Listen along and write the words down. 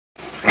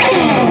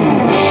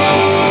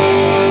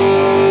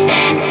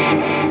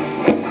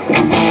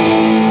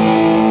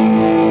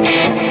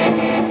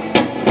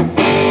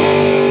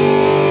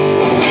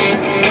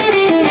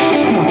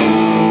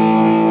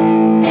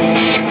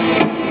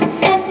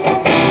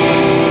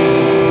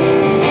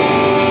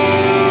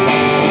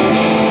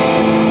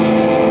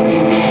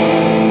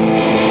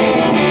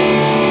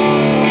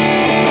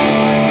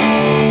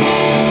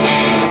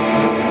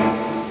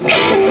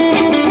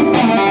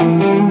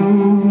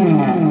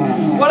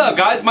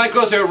Mike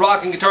Rose here at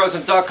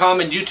rockinguitarlessons.com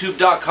and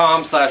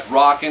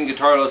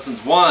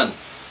youtube.com/rockinguitarlessons1.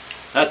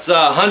 That's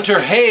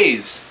Hunter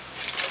Hayes.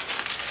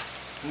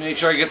 Make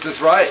sure I get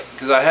this right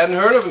because I hadn't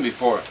heard of him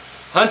before.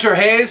 Hunter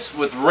Hayes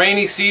with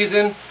Rainy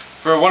Season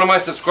for one of my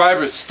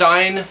subscribers,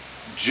 Stein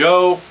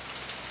Joe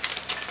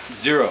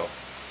 0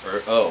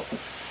 or O.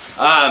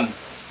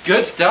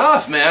 Good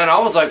stuff, man. I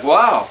was like,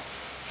 wow.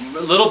 A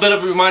little bit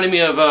of reminded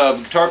me of a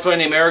guitar player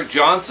named Eric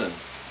Johnson,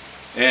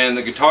 and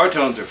the guitar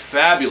tones are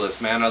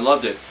fabulous, man. I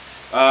loved it.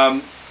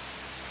 I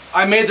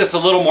made this a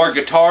little more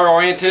guitar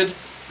oriented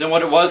than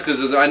what it was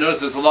because I noticed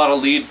there's a lot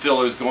of lead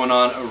fillers going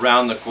on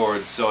around the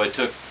chords, so I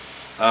took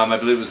I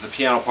believe it was the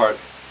piano part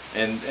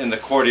and the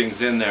chordings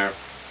in there,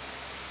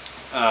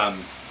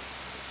 and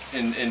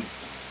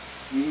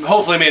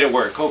hopefully made it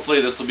work. Hopefully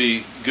this will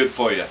be good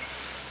for you.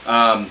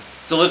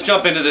 So let's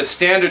jump into this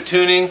standard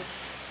tuning.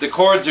 The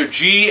chords are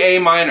G, A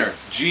minor,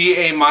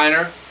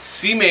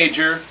 C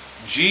major,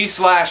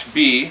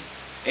 G/B,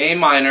 A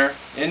minor,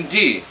 and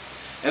D.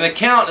 And the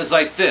count is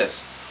like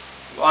this.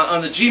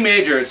 On the G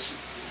major, it's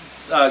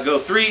go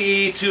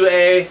 3E,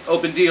 2A,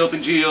 open D,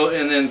 open G,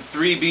 and then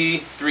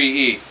 3B,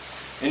 3E.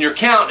 And your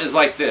count is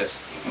like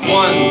this.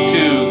 1,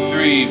 2,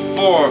 3,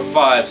 4,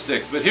 5,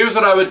 6. But here's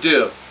what I would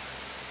do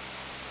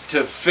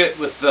to fit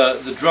with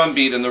the drum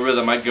beat and the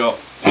rhythm. I'd go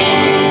 1,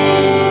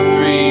 2,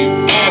 3,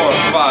 4,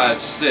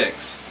 5,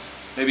 6.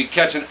 Maybe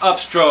catch an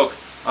upstroke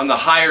on the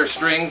higher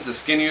strings, the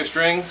skinnier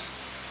strings.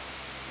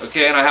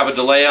 Okay, and I have a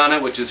delay on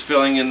it, which is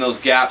filling in those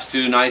gaps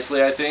too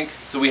nicely, I think.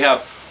 So we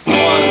have 1,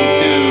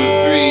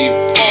 2, 3,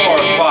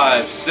 4,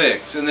 5,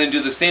 6. And then do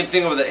the same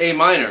thing over the A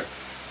minor.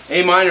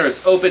 A minor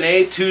is open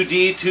A,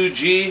 2D,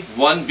 2G,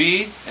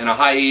 1B, and a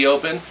high E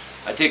open.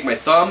 I take my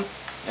thumb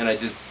and I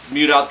just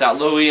mute out that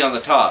low E on the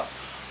top.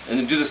 And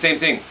then do the same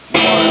thing.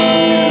 1,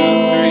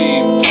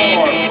 2, 3,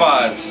 4,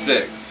 5,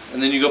 6.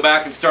 And then you go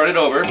back and start it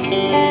over.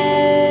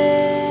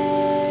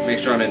 Make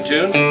sure I'm in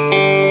tune.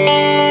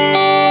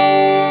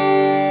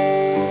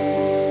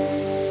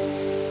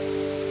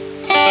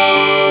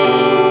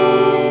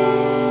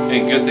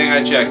 And good thing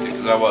I checked it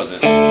because I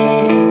wasn't.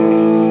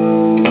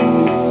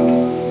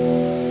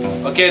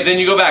 Okay, then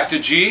you go back to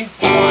G.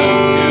 1,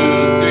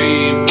 2,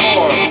 3,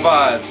 4,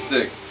 5,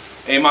 6.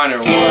 A minor.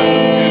 1,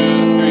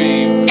 2,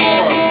 3,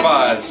 4,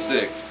 5,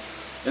 6.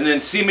 And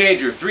then C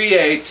major,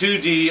 3A,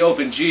 2D,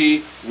 open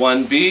G,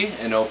 1B,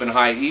 and open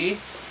high E.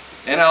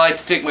 And I like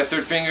to take my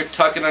third finger,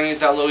 tuck it underneath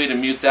that low E to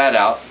mute that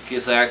out, in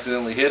case I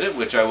accidentally hit it,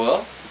 which I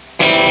will.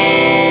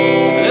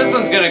 And this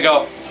one's going to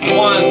go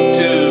 1,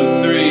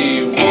 2,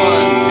 3,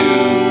 1,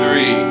 2,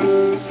 3.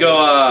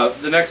 Go,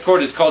 the next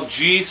chord is called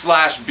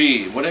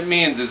G/B. What it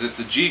means is it's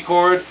a G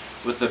chord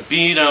with the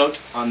B note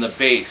on the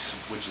bass,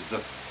 which is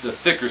the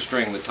thicker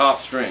string, the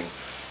top string.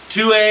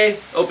 2A,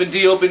 open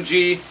D, open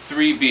G,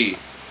 3B.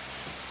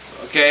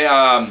 Okay,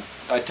 I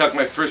tuck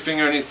my first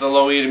finger underneath the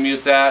low E to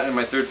mute that, and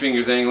my third finger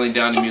is angling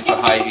down to mute the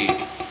high E.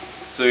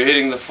 So you're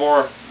hitting the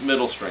 4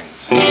 middle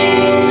strings. 1,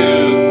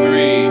 2,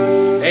 3.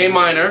 A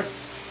minor,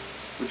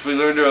 which we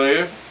learned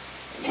earlier.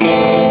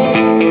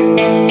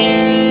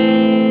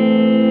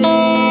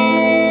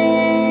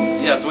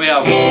 Yeah, so we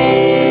have 1, 2,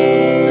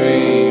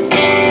 3, 1,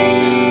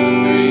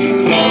 2,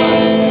 3,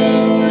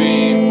 1, 2,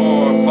 3,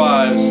 4,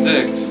 5,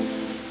 6.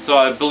 So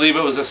I believe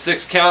it was a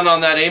 6 count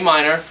on that A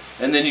minor.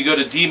 And then you go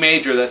to D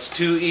major, that's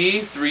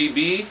 2E,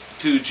 3B,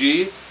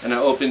 2G, and an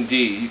open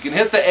D. You can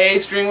hit the A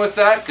string with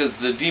that because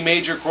the D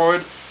major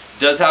chord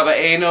does have an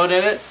A note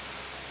in it,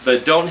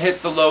 but don't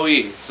hit the low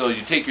E. So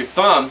you take your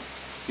thumb,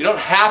 you don't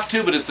have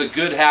to, but it's a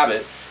good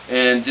habit,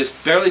 and just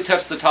barely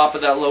touch the top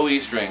of that low E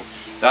string.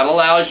 That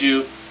allows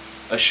you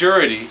a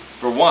surety,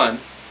 for one,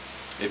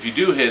 if you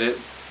do hit it,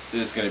 that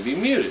it's going to be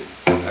muted.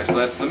 Actually,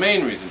 that's the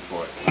main reason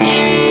for it.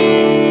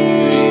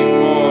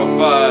 3, 4,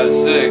 5,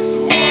 6,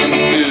 1,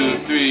 2,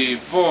 3,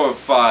 4,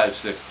 5,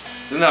 6.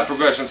 Then that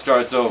progression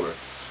starts over.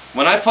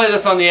 When I play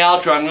this on the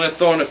outro, I'm going to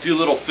throw in a few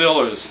little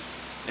fillers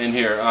in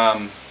here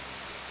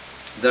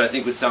that I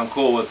think would sound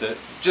cool with it,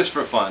 just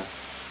for fun.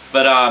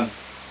 But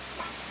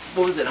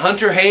what was it,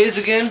 Hunter Hayes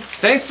again?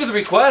 Thanks for the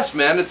request,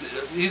 man.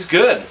 He's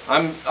good.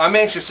 I'm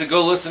anxious to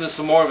go listen to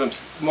some more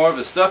of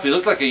his stuff. He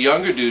looked like a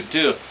younger dude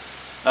too.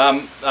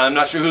 I'm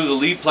not sure who the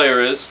lead player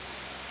is,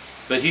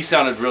 but he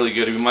sounded really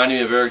good. He reminded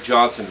me of Eric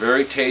Johnson.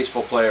 Very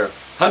tasteful player.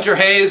 Hunter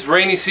Hayes,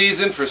 Rainy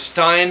Season for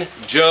Stein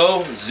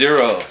Joe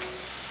 0.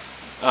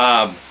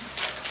 Alright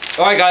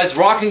guys,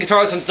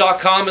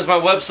 rockinguitarlessons.com is my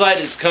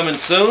website. It's coming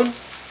soon.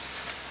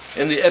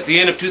 At the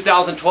end of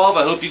 2012,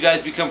 I hope you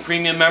guys become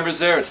premium members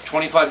there. It's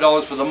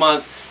 $25 for the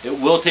month. It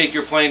will take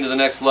your playing to the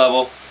next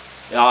level.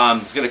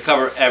 It's going to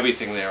cover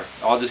everything there.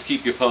 I'll just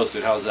keep you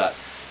posted. How's that?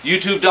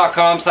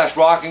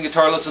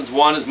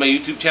 youtube.com/rockinguitarlessons1 is my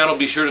YouTube channel.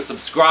 Be sure to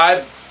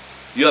subscribe.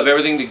 You have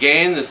everything to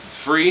gain. This is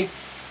free.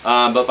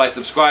 But by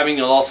subscribing,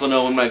 you'll also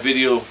know when my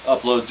video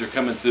uploads are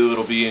coming through.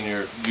 It'll be in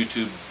your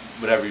YouTube,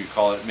 whatever you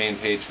call it, main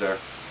page there.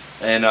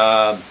 And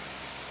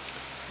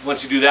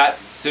once you do that,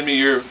 send me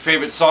your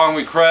favorite song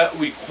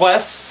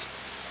requests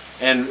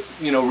and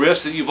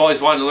riffs that you've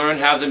always wanted to learn.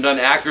 Have them done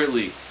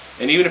accurately.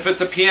 And even if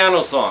it's a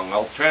piano song,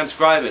 I'll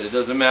transcribe it. It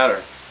doesn't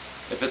matter.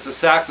 If it's a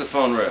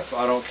saxophone riff,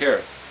 I don't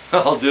care.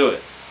 I'll do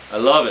it. I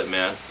love it,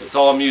 man. It's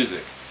all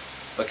music.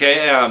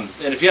 Okay, and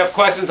if you have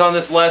questions on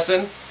this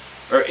lesson,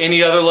 or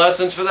any other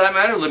lessons for that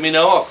matter, let me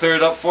know. I'll clear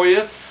it up for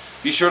you.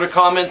 Be sure to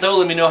comment though.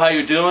 Let me know how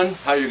you're doing,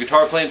 how your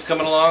guitar playing's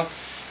coming along.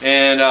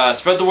 And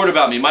spread the word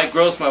about me. Mike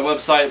Gross, my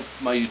website,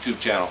 my YouTube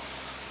channel.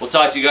 We'll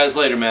talk to you guys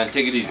later, man.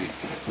 Take it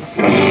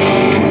easy.